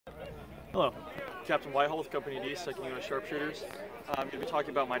Hello, Captain Whitehall with Company D, 2nd U.S. Sharpshooters. I'm going to be talking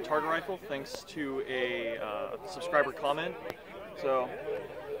about my target rifle thanks to a subscriber comment. So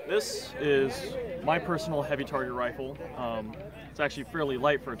this is my personal heavy target rifle. It's actually fairly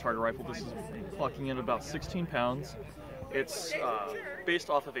light for a target rifle. This is clocking in about 16 pounds. It's based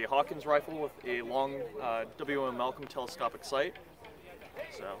off of a Hawkins rifle with a long WM Malcolm telescopic sight.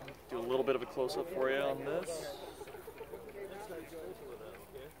 So do a little bit of a close-up for you on this.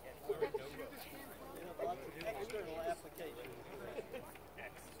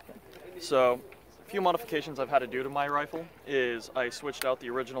 So, a few modifications I've had to do to my rifle is I switched out the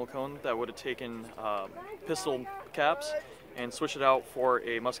original cone that would have taken pistol caps and switched it out for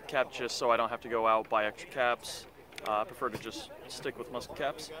a musket cap just so I don't have to go out buy extra caps. I prefer to just stick with musket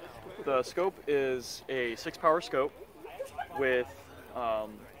caps. The scope is a 6-power scope with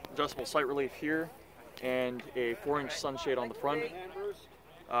adjustable sight relief here and a 4-inch sunshade on the front.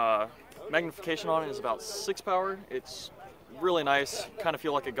 Magnification on it is about 6 power. It's really nice. Kind of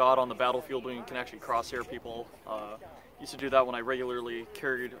feel like a god on the battlefield when you can actually crosshair people. Used to do that when I regularly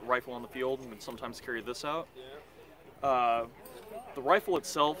carried a rifle on the field and would sometimes carry this out. The rifle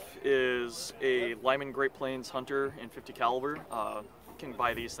itself is a Lyman Great Plains Hunter in 50 caliber. You can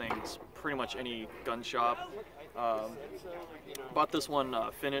buy these things pretty much any gun shop. Bought this one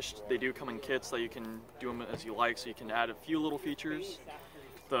finished. They do come in kits that you can do them as you like, so you can add a few little features.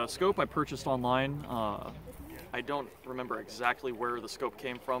 The scope I purchased online. I don't remember exactly where the scope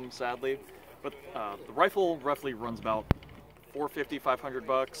came from, sadly, but the rifle roughly runs about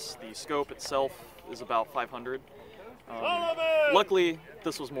 $450–500. The scope itself is about $500. Luckily,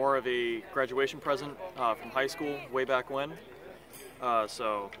 this was more of a graduation present from high school way back when.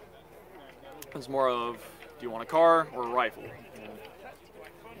 So it was more of, do you want a car or a rifle?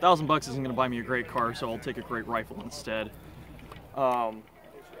 $1,000 isn't going to buy me a great car, so I'll take a great rifle instead.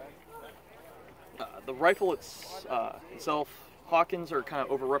 The rifle itself, Hawkins are kind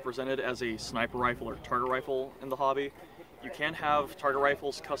of overrepresented as a sniper rifle or target rifle in the hobby. You can have target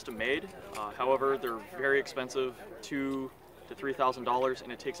rifles custom made, however they're very expensive, $2,000 to $3,000,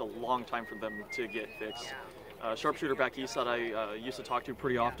 and it takes a long time for them to get fixed. A sharpshooter back east that I used to talk to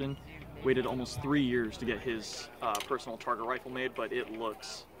pretty often waited almost 3 years to get his personal target rifle made, but it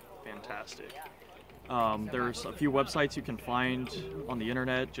looks fantastic. There's a few websites you can find on the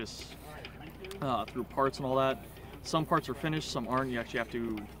internet just through parts and all that. Some parts are finished, some aren't. You actually have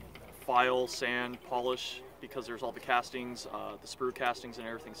to file, sand, polish, because there's all the castings, the sprue castings and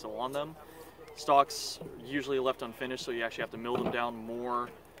everything still on them. Stocks usually left unfinished, so you actually have to mill them down more,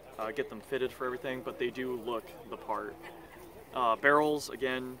 get them fitted for everything, but they do look the part. Barrels,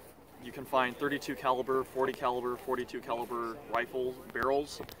 again, you can find 32 caliber, 40 caliber, 42 caliber rifle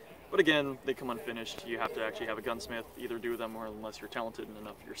barrels, but again, they come unfinished. You have to actually have a gunsmith either do them, or unless you're talented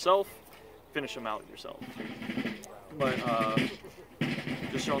enough yourself, finish them out yourself. But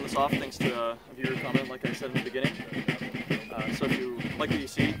just showing this off thanks to a viewer comment, like I said in the beginning. So if you like what you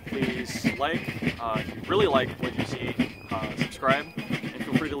see, please like. If you really like what you see, subscribe. And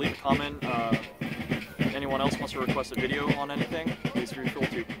feel free to leave a comment. If anyone else wants to request a video on anything, please feel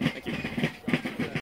free to.